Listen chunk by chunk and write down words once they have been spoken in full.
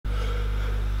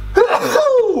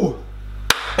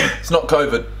It's not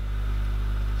COVID.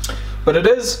 But it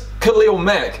is KHALIL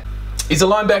MACK. He's a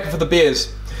linebacker for the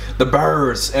Bears. The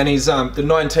Bears. And he's the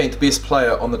 19th best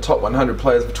player on the top 100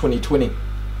 players of 2020.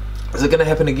 Is it going to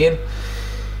happen again?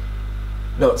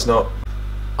 No, it's not.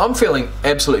 I'm feeling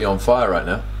absolutely on fire right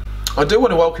now. I do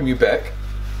want to welcome you back.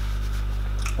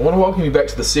 I want to welcome you back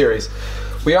to the series.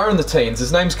 We are in the teens.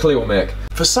 His name's KHALIL MACK.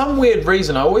 For some weird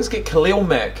reason, I always get KHALIL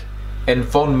MACK and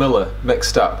Von Miller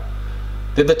mixed up.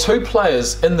 They're the two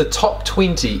players in the top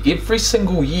 20 every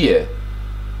single year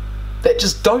that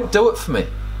just don't do it for me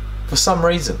for some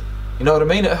reason. You know what I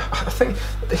mean? I think,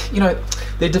 you know,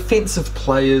 they're defensive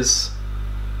players.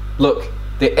 Look,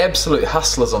 they're absolute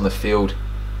hustlers on the field.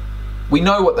 We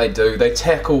know what they do. They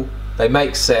tackle, they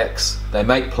make sacks, they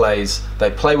make plays,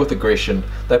 they play with aggression,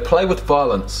 they play with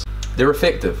violence. They're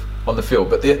effective on the field,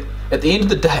 but at the end of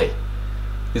the day,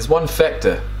 there's one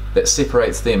factor that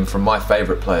separates them from my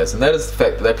favourite players, and that is the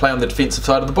fact that they play on the defensive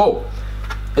side of the ball.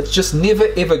 It's just never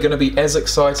ever going to be as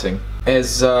exciting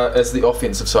as the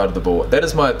offensive side of the ball. That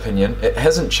is my opinion. It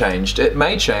hasn't changed. It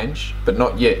may change, but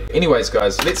not yet. Anyways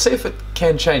guys, let's see if it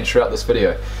can change throughout this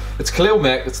video. It's KHALIL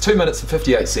MACK. It's 2 minutes and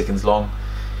 58 seconds long.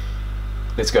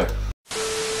 Let's go.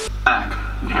 MACK,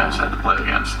 you guys had to play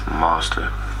against.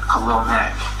 Monster. KHALIL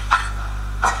MACK.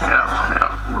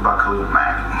 Yeah. What about KHALIL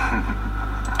MACK?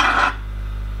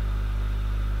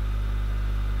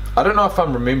 I don't know if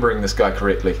I'm remembering this guy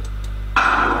correctly.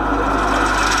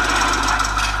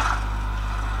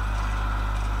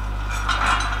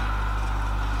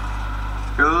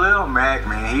 KHALIL MACK,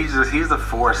 man, he's a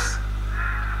force.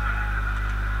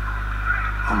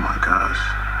 Oh my gosh.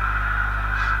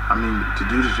 I mean, the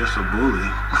dude is just a bully.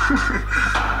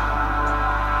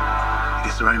 He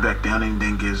gets the running back down and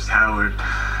then gives Howard,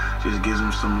 just gives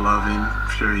him some loving. I'm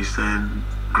sure he said,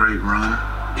 great run.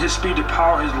 His speed to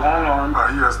power, his long arm.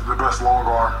 He has the best long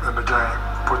arm in the game.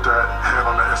 Put that head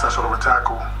on the inside shoulder of a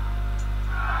tackle.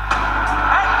 And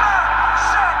MACK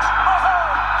sets a hole.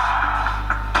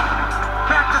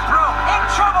 Back to throw, in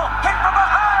trouble, hit from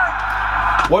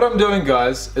behind. What I'm doing,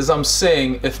 guys, is I'm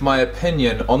seeing if my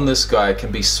opinion on this guy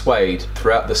can be swayed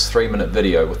throughout this 3-minute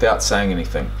video without saying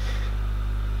anything.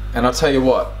 And I'll tell you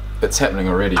what, it's happening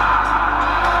already. And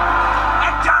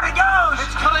down he goes.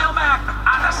 It's KHALIL MACK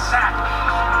on the sack.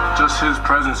 Just his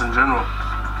presence in general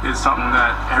is something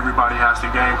that everybody has to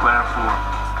game plan for.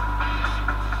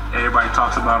 Everybody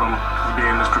talks about him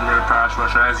being this premier pass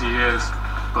rusher, as he is,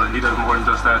 but he does more than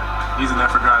just that. He's an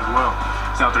effort guy as well.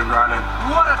 He's out there grinding.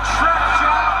 What a trap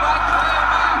job by KHALIL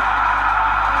MACK.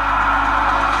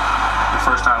 The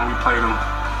first time we played him,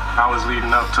 I was leading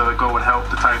up to go and help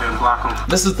the tight end block him.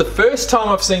 This is the first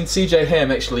time I've seen CJ Ham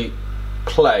actually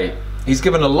play. He's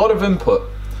given a lot of input,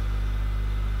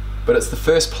 but it's the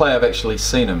first play I've actually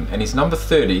seen him, and he's number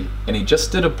 30, and he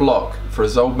just did a block for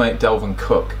his old mate Dalvin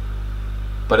Cook,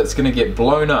 but it's going to get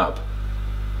blown up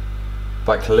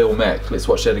by KHALIL MACK. Let's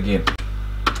watch that again.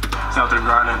 He's out there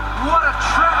grinding. What a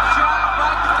trap job by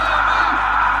KHALIL MACK.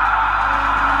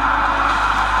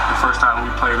 The first time we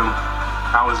played him,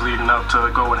 I was leading up to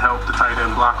go and help the tight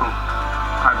end block him.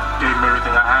 I gave him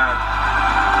everything I had.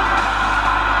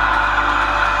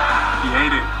 He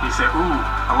ate it. He said, ooh,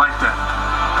 I like that.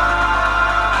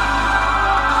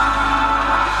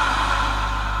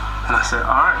 And I said,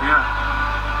 alright, yeah.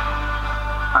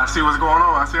 I see what's going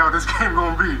on. I see how this game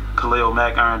gonna be. KHALIL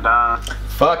MACK earned down.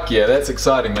 Fuck yeah, that's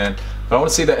exciting, man. I want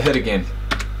to see that hit again.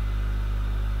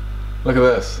 Look at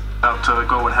this. Up to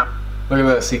go and help. Look at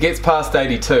this. He gets past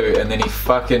 82 and then he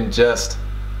fucking just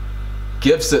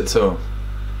gives it to him.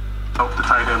 Help the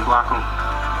tight end block him.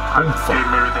 I gave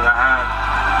him everything I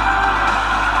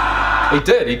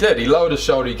had. He did. He lowered his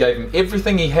shoulder. He gave him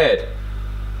everything he had.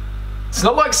 It's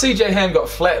not like CJ Ham got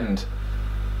flattened,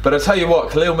 but I tell you what,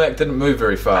 KHALIL MACK didn't move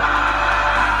very far.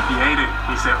 He ate it.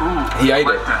 He said, ooh, he ate I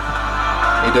like it. That.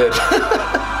 He did.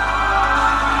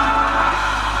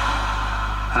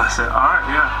 And I said, alright,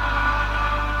 yeah.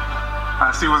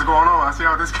 I see what's going on. I see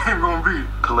how this game gonna be.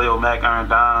 KHALIL MACK earned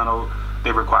down.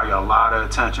 They require a lot of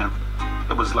attention.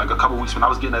 It was like a couple weeks when I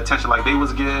was getting attention like they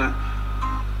was getting.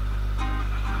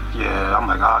 Yeah, I'm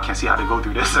like, oh, I can't see how they go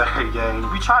through this game.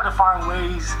 We try to find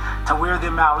ways to wear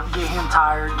them out, get him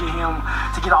tired, get him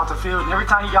to get off the field. And every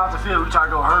time he got off the field, we try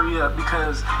to go hurry up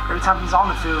because every time he's on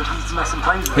the field, he's messing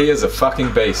plays up. He is a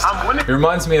fucking beast. I'm winning. He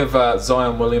reminds me of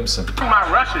Zion Williamson. My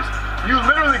rushes. You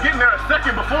literally getting there a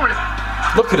second before me.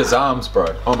 Look at his arms,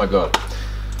 bro. Oh my god.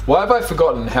 Why have I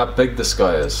forgotten how big this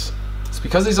guy is? It's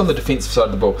because he's on the defensive side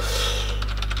of the ball.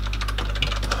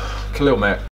 KHALIL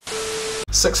MACK.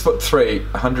 6'3",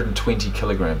 120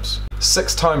 kilograms.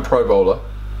 6-time Pro Bowler.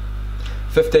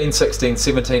 15, 16,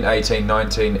 17, 18,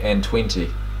 19 and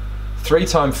 20.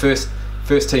 Three-time first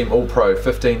team All-Pro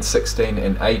 15, 16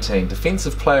 and 18.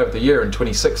 Defensive Player of the Year in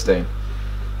 2016.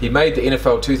 He made the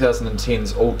NFL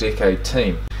 2010's All-Decade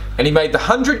Team. And he made the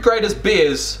 100 greatest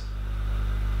Bears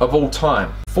of all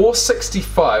time.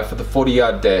 465 for the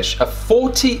 40-yard dash, a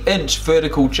 40-inch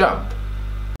vertical jump.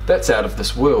 That's out of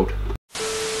this world.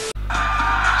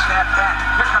 Snap back.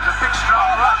 Here comes a big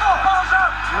strong rush. Balls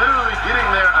up. Literally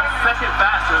getting there a second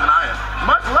faster than I am.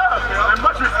 Much love and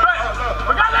much respect.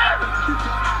 We got there.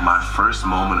 My first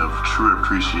moment of true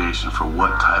appreciation for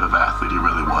what type of athlete he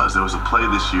really was. There was a play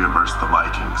this year versus the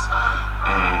Vikings,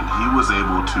 and he was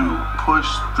able to push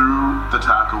through the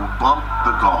tackle, bump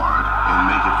the guard, and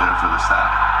make it there for the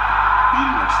sack.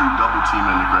 Beating a true double team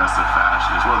in aggressive fashion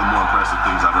is one of the more impressive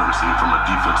things I've ever seen from a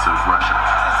defensive rusher.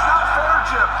 It's not fair,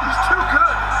 Jim. He's too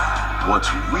good. What's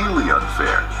really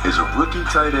unfair is a rookie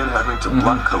tight end having to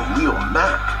block KHALIL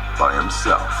MACK by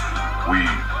himself. We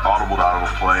audibled out of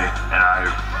a play, and I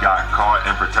got caught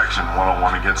in protection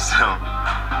one-on-one against him.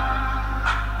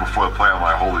 Before the play, I'm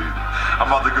like, holy, I'm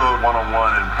about to go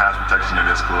one-on-one and pass protection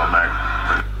against KHALIL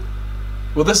MACK.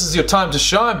 Well, this is your time to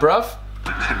shine, bruv.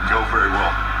 It didn't go very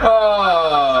well.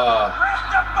 Oh.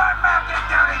 Rest up by Mack and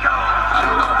down he goes. I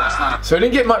don't know. That's not a So he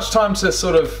didn't get much time to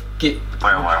sort of get...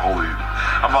 Play, I'm like, holy,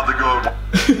 I'm about to go.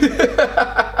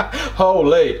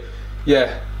 Holy.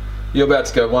 Yeah, you're about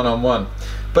to go one-on-one.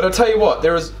 But I'll tell you what,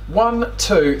 there is 1,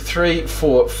 2, 3,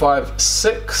 4, 5,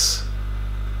 6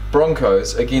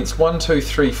 Broncos against 1, 2,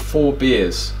 3, 4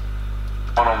 Bears.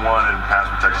 One-on-one and pass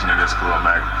protection against KHALIL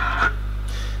MACK.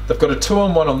 They've got a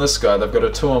 2-on-1 on this guy, they've got a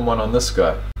 2-on-1 on this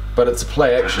guy. But it's a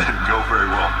play It action. didn't go very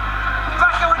well.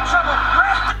 Flacco in trouble.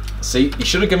 Rest. See, he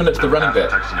should have given it to the running back.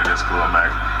 Protection against KHALIL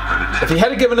MACK. If he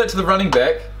had given it to the running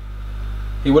back,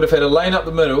 he would have had a lane up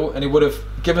the middle and he would have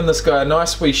given this guy a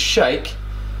nice wee shake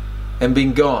and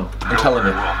been gone. I'm telling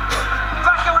you.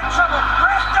 Flacco in trouble.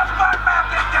 Rest up by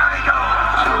Mack and down he goes.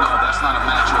 I don't know. That's not a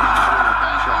matchup you throw the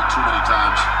bank on too many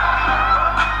times.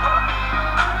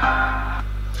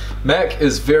 Mack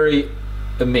is very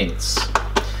immense.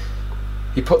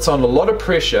 He puts on a lot of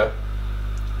pressure,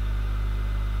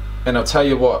 and I'll tell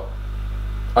you what,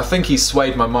 I think he's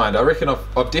swayed my mind. I reckon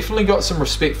I've definitely got some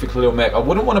respect for KHALIL MACK. I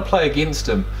wouldn't want to play against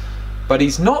him, but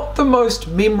he's not the most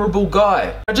memorable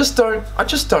guy. I just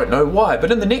don't know why. But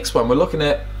in the next one, we're looking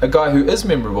at a guy who is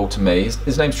memorable to me.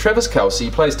 His name's Travis Kelce. He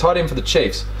plays tight end for the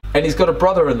Chiefs, and he's got a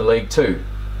brother in the league too,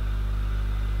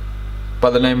 by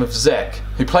the name of Zach,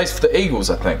 who plays for the Eagles,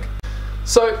 I think.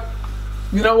 So,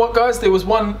 you know what, guys? There was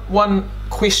one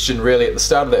question really at the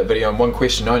start of that video, and one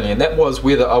question only, and that was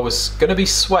whether I was going to be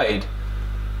swayed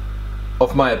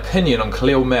of my opinion on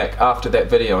KHALIL MACK after that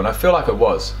video, and I feel like it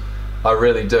was. I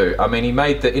really do. I mean, he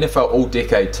made the NFL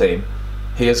All-Decade Team.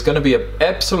 He is going to be an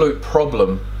absolute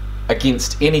problem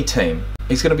against any team.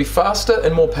 He's going to be faster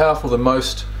and more powerful than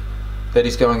most that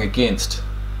he's going against,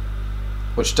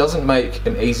 which doesn't make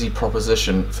an easy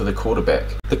proposition for the quarterback.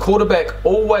 The quarterback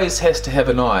always has to have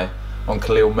an eye on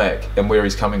KHALIL MACK and where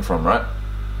he's coming from, right?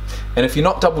 And if you're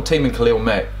not double teaming KHALIL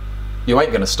MACK, you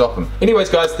ain't going to stop him. Anyways,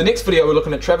 guys, the next video we're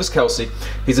looking at Travis Kelce.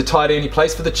 He's a tight end, he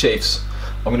plays for the Chiefs.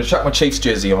 I'm going to chuck my Chiefs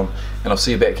jersey on, and I'll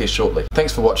see you back here shortly.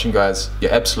 Thanks for watching, guys.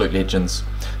 You're absolute legends.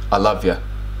 I love you,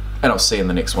 and I'll see you in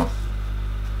the next one.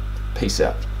 Peace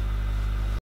out.